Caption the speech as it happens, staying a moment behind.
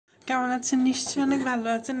কেমন আছেন? নিশ্চয়ই অনেক ভালো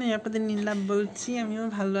আছেন। আমি আপনাদের নীলাভ বলছি, আমিও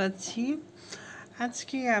ভালো আছি।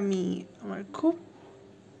 আজকে আমি আমার খুব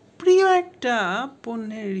প্রিয় একটা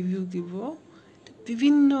পণ্যের রিভিউ দিব।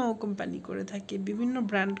 বিভিন্ন কোম্পানি করে থাকে, বিভিন্ন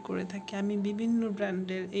ব্র্যান্ড করে থাকে। আমি বিভিন্ন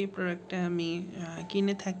ব্র্যান্ডের এই প্রোডাক্টটা আমি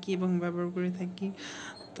কিনে থাকি এবং ব্যবহার করে থাকি।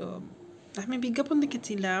 তো আমি বিজ্ঞাপন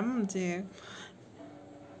দেখেছিলাম যে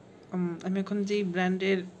আমি এখন যেই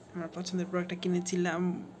ব্র্যান্ডের আমার পছন্দের প্রোডাক্টটা কিনেছিলাম,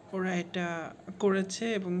 ওরা এটা করেছে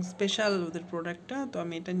এবং স্পেশাল ওদের প্রোডাক্টটা, তো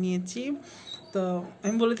আমি এটা নিয়েছি। তো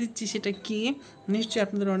আমি বলে দিচ্ছি সেটা কি, নিশ্চয়ই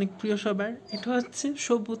আপনাদের অনেক প্রিয় সবার। এটা হচ্ছে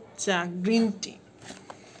সবুজ চা, গ্রিন টি।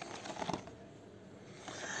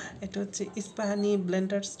 এটা হচ্ছে Ispahani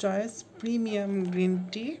blenders choice premium green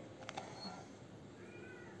tea.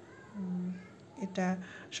 এটা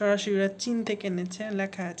সরাসরি ওরা চীন থেকে এনেছে,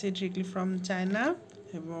 লেখা আছে ডিরেক্টলি ফ্রম চায়না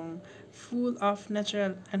এবং ফুল অফ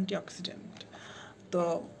ন্যাচারাল অ্যান্টিঅক্সিডেন্ট। তো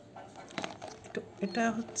এটা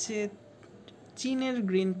হচ্ছে চীনের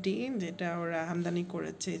গ্রিন টি, যেটা ওরা আমদানি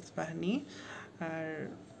করেছে ইস্পাহানি। আর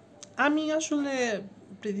আমি আসলে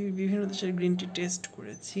পৃথিবীর বিভিন্ন দেশের গ্রিন টি টেস্ট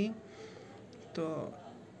করেছি। তো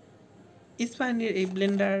ইস্পাহানির এই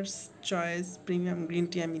blenders choice premium green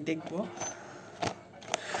tea আমি দেখব।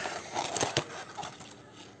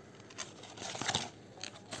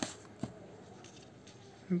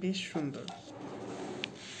 বেশ সুন্দর,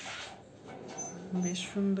 বেশ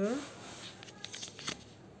সুন্দর।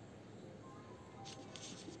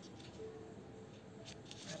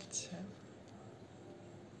 আচ্ছা,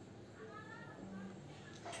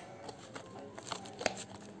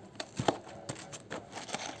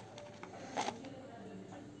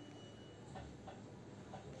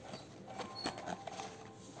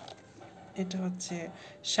 এটা হচ্ছে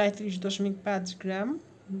 37.5 গ্রাম,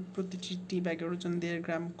 প্রতিটি টি ব্যাগের ওজন 1.5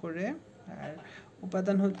 গ্রাম করে। আর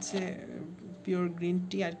উপাদান হচ্ছে পিওর গ্রিন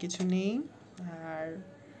টি, আর কিছু নেই। আর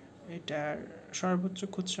এটার সর্বোচ্চ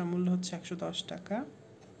খুচরা মূল্য হচ্ছে 110 টাকা।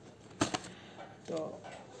 তো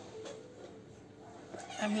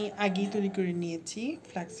আমি আগেই তৈরি করে নিয়েছি,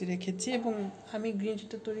 ফ্লাক্সে রেখেছি, এবং আমি গ্রিন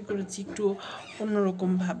টিটা তৈরি করেছি একটু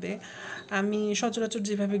অন্যরকমভাবে। আমি সচরাচর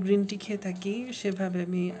যেভাবে গ্রিন টি খেয়ে থাকি সেভাবে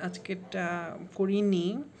আমি আজকেরটা করিনি।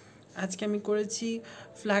 আজকে আমি করেছি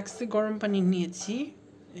ফ্লাক্সে গরম পানি নিয়েছি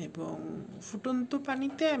এবং ফুটন্ত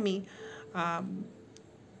পানিতে আমি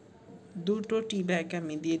দুটো টি ব্যাগ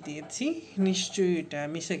আমি দিয়ে দিয়েছি। নিশ্চয়ই এটা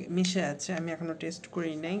মিশে আছে, আমি এখনও টেস্ট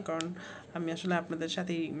করি নাই, কারণ আমি আসলে আপনাদের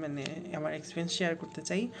সাথেই মানে আমার এক্সপিরিয়েন্স শেয়ার করতে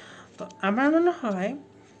চাই। তো আমার মনে হয়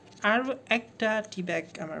আরও একটা টি ব্যাগ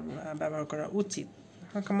আমার ব্যবহার করা উচিত।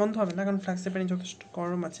 মন্দ হবে না, কারণ ফ্লাক্সের পানি যথেষ্ট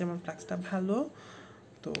গরম আছে এবং ফ্লাক্সটা ভালো।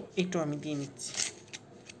 তো একটু আমি দিয়ে নিচ্ছি।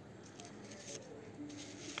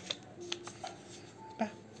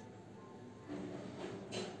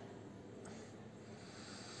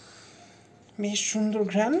 বেশ সুন্দর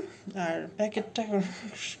ঘ্রাণ, আর প্যাকেটটা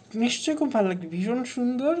নিশ্চয়ই খুব ভালো লাগবে। ভীষণ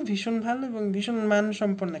সুন্দর, ভীষণ ভালো এবং ভীষণ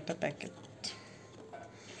মানসম্পন্ন একটা প্যাকেট।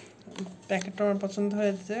 প্যাকেটটা আমার পছন্দ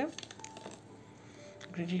হয়েছে,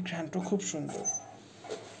 গ্রিটির ঘ্রাণটাও খুব সুন্দর।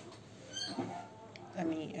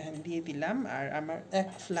 আমি দিয়ে দিলাম। আর আমার এক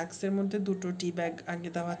ফ্লাক্সের মধ্যে দুটো টি ব্যাগ আগে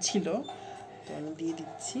দেওয়া ছিল, তো আমি দিয়ে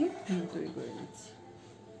দিচ্ছি, তৈরি করে দিচ্ছি।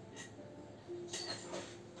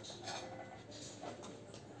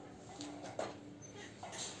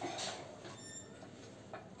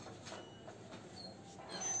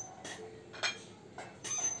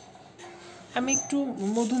 আমি একটু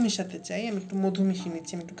মধু মেশাতে চাই, আমি একটু মধু মিশিয়ে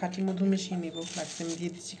নিচ্ছি। আমি একটু খাঁটি মধু মিশিয়ে নেব ফ্লাক্সে। আমি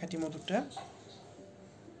দিয়ে দিচ্ছি খাঁটি মধুটা।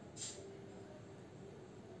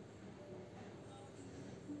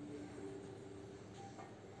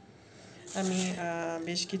 আমি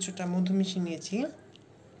বেশ কিছুটা মধু মিশিয়ে নিয়েছি।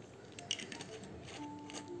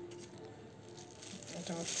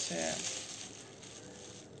 এটা হচ্ছে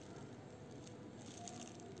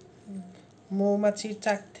মৌমাছির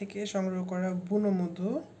চাক থেকে সংগ্রহ করা বুনো মধু,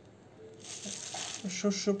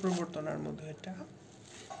 শস্য প্রবর্তনার মধু। এটা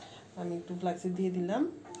আমি একটু ফ্লাক্সে দিয়ে দিলাম।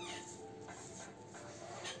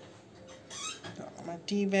 তো আমার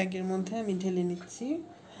টি ব্যাগের মধ্যে আমি ঢেলে নিচ্ছি।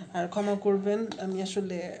 আর ক্ষমা করবেন, আমি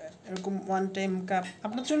আসলে এরকম ওয়ান টাইম কাপ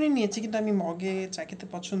আপনার জন্যই নিয়েছি, কিন্তু আমি মগে চা খেতে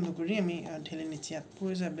পছন্দ করি। আমি ঢেলে নিচ্ছি, আর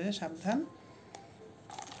পড়ে যাবে, সাবধান।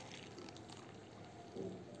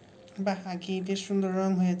 বাহ, আগে বেশ সুন্দর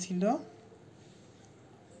রং হয়েছিল।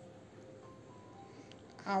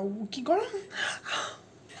 আউ, কি গরম!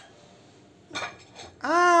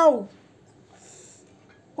 আউ,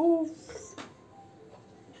 ও,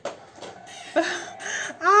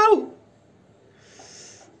 আউ,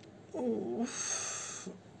 উফ,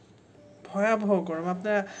 ভয়াবহ গরম।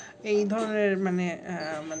 আপনারা এই ধরনের মানে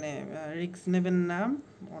রিস্ক নেবেন না,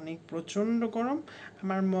 অনেক প্রচণ্ড গরম।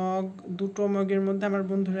 আমার দুটো মগের মধ্যে আমার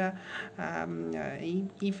বন্ধুরা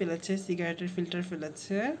ফেলেছে, সিগারেটের ফিল্টার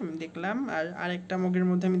ফেলেছে আমি দেখলাম। আর আরেকটা মগের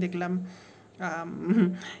মধ্যে আমি দেখলাম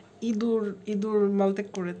ইঁদুর ইঁদুর মলত্যাগ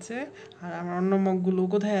করেছে। আর আমার অন্য মগগুলো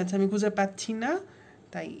কোথায় আছে আমি খুঁজে পাচ্ছি না,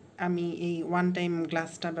 তাই আমি এই ওয়ান টাইম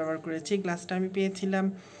গ্লাসটা ব্যবহার করেছি। গ্লাসটা আমি পেয়েছিলাম,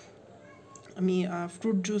 আমি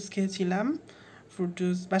ফ্রুট জুস খেয়েছিলাম, ফ্রুট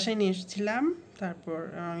জুস বাসায় নিয়ে এসেছিলাম, তারপর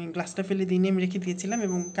আমি গ্লাসটা ফেলে দিয়ে আমি রেখে দিয়েছিলাম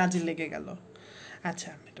এবং কাজে লেগে গেল।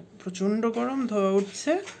 আচ্ছা, এটা প্রচণ্ড গরম, ধোয়া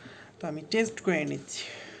উঠছে, তো আমি টেস্ট করে নিচ্ছি।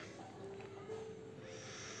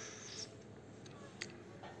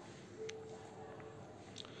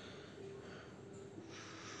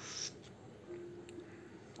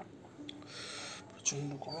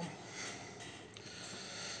 প্রচণ্ড গরম।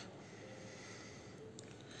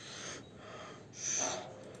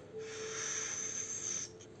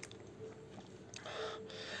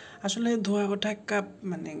 আসলে ধোয়া ওঠা কাপ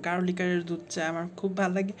মানে গার্লিকারের দুধ চা আমার খুব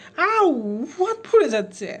ভালো লাগে। আউ, হাত পুড়ে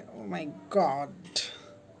যাচ্ছে, ও মাই গড।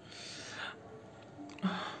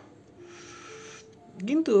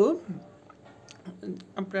 কিন্তু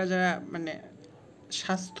আপনারা যারা মানে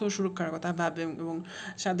স্বাস্থ্য সুরক্ষার কথা ভাবেন এবং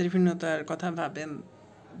স্বাদের ভিন্নতার কথা ভাবেন,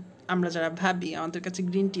 আমরা যারা ভাবি, আমাদের কাছে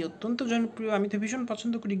গ্রিন টি অত্যন্ত জনপ্রিয়। আমি তো ভীষণ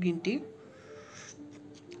পছন্দ করি গ্রিন টি।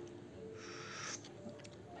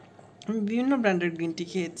 আমি বিভিন্ন ব্র্যান্ডের গ্রিন টি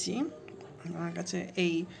খেয়েছি। আমার কাছে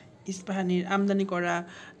এই ইস্পাহানির আমদানি করা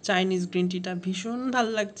চাইনিজ গ্রিন টিটা ভীষণ ভাল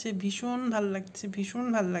লাগছে, ভীষণ ভাল লাগছে, ভীষণ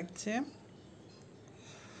ভাল লাগছে।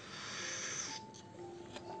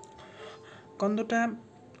 গন্ধটা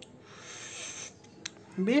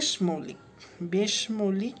বেশ মৌলিক, বেশ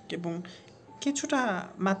মৌলিক এবং কিছুটা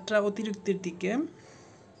মাত্রা অতিরিক্তের দিকে।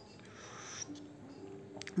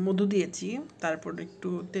 মধু দিয়েছি, তারপর একটু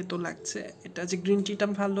তেতো লাগছে। এটা যে গ্রিন টিটা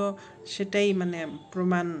ভালো সেটাই মানে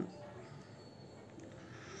প্রমাণ।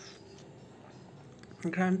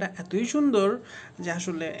 ঘ্রাণটা এতই সুন্দর যে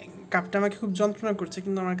আসলে কাপটা আমাকে খুব যন্ত্রণা করছে,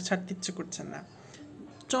 কিন্তু আমাকে ছাড়তে ইচ্ছে করছে না।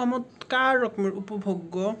 চমৎকার রকমের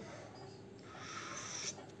উপভোগ্য,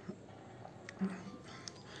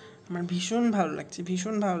 আমার ভীষণ ভালো লাগছে,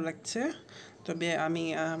 ভীষণ ভালো লাগছে। তবে আমি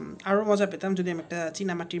আরও মজা পেতাম যদি আমি একটা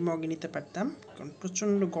চীনামাটির মগে নিতে পারতাম, কারণ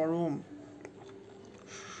প্রচণ্ড গরম।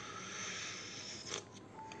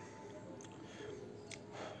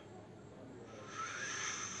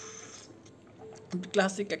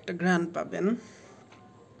 ক্লাসিক একটা ঘ্রাণ পাবেন,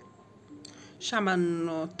 সামান্য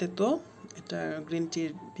তেতো, এটা গ্রিন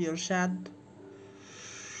টির পিওর স্বাদ,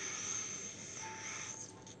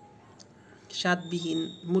 স্বাদবিহীন।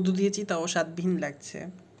 মধু দিয়েছি তাও স্বাদবিহীন লাগছে।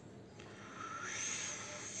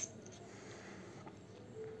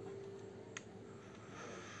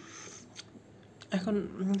 এখন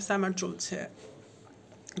সামার চলছে,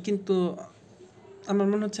 কিন্তু আমার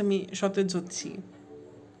মনে হচ্ছে আমি সতেজ হচ্ছি।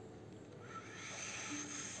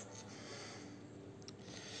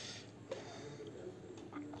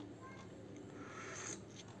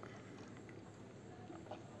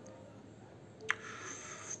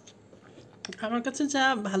 আমার কাছে যা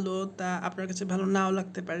ভালো তা আপনার কাছে ভালো নাও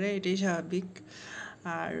লাগতে পারে, এটাই স্বাভাবিক।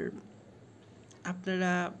 আর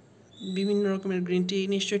আপনারা বিভিন্ন রকমের গ্রিন টি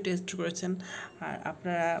নিশ্চয়ই টেস্ট করেছেন। আর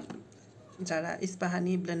আপনারা যারা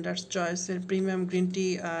Ispahani blenders চয়েসের premium green tea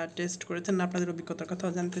test করেছেন, আপনাদের অভিজ্ঞতার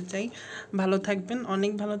কথাও জানতে চাই। ভালো থাকবেন,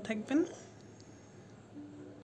 অনেক ভালো থাকবেন।